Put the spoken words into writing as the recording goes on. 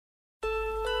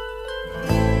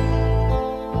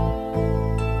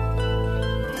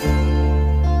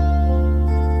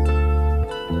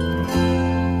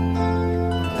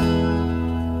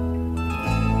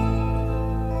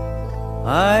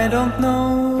don't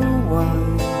know why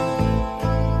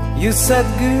you said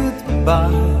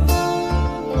goodbye.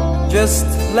 Just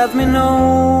let me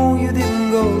know you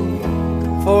didn't go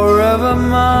forever,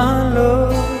 my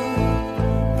love.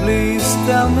 Please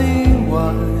tell me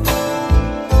why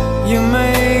you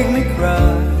make me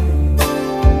cry.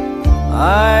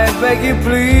 I beg you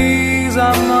please,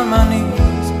 I'm on my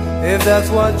knees, if that's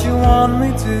what you want me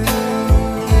to.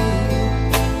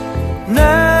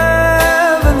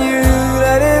 Never knew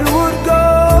that it would go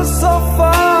so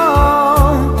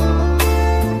far.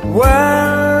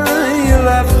 When you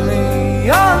left me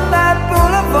on that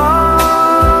boulevard,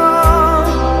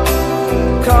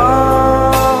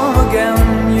 come again,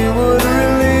 you would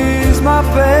release my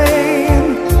pain,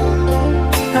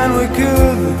 and we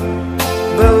could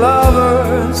be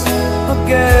lovers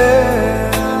again.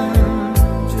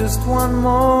 Just one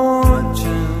more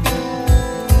chance,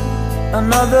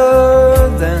 another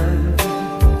dance,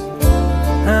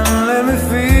 and let me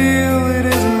feel it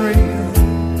isn't real,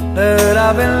 that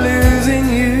I've been losing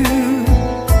you.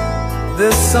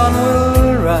 The sun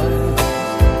will rise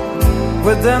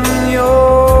within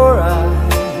your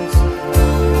eyes.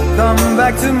 Come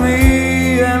back to me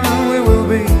and we will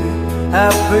be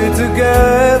happy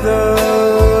together.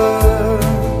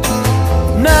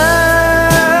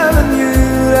 Never knew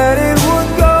that it would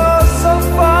go so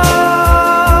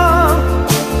far.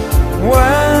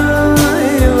 When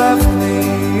you left me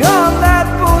on that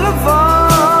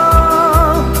boulevard,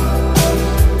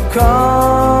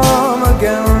 come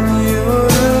again, you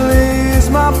would release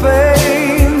my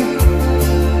pain,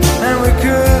 and we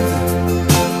could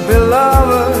be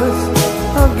lovers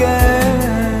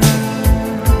again.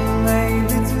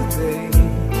 Maybe today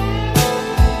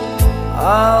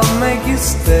I'll make you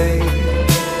stay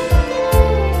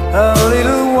a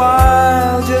little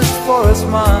while, just for a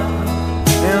smile,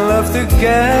 in love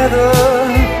together.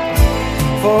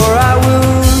 For I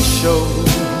will show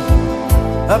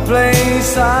a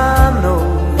place I know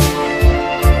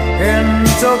in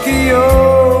Tokyo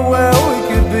where we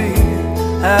could be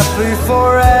happy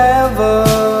forever.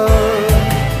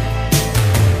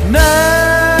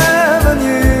 Never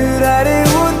knew that it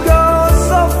would go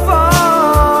so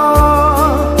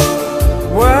far.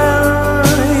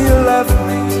 When you left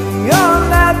me on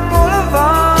that boulevard,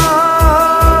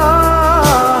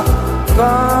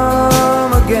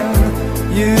 come again,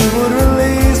 you would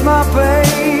release my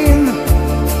pain,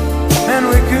 and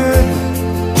we could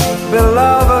be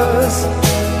lovers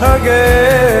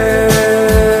again.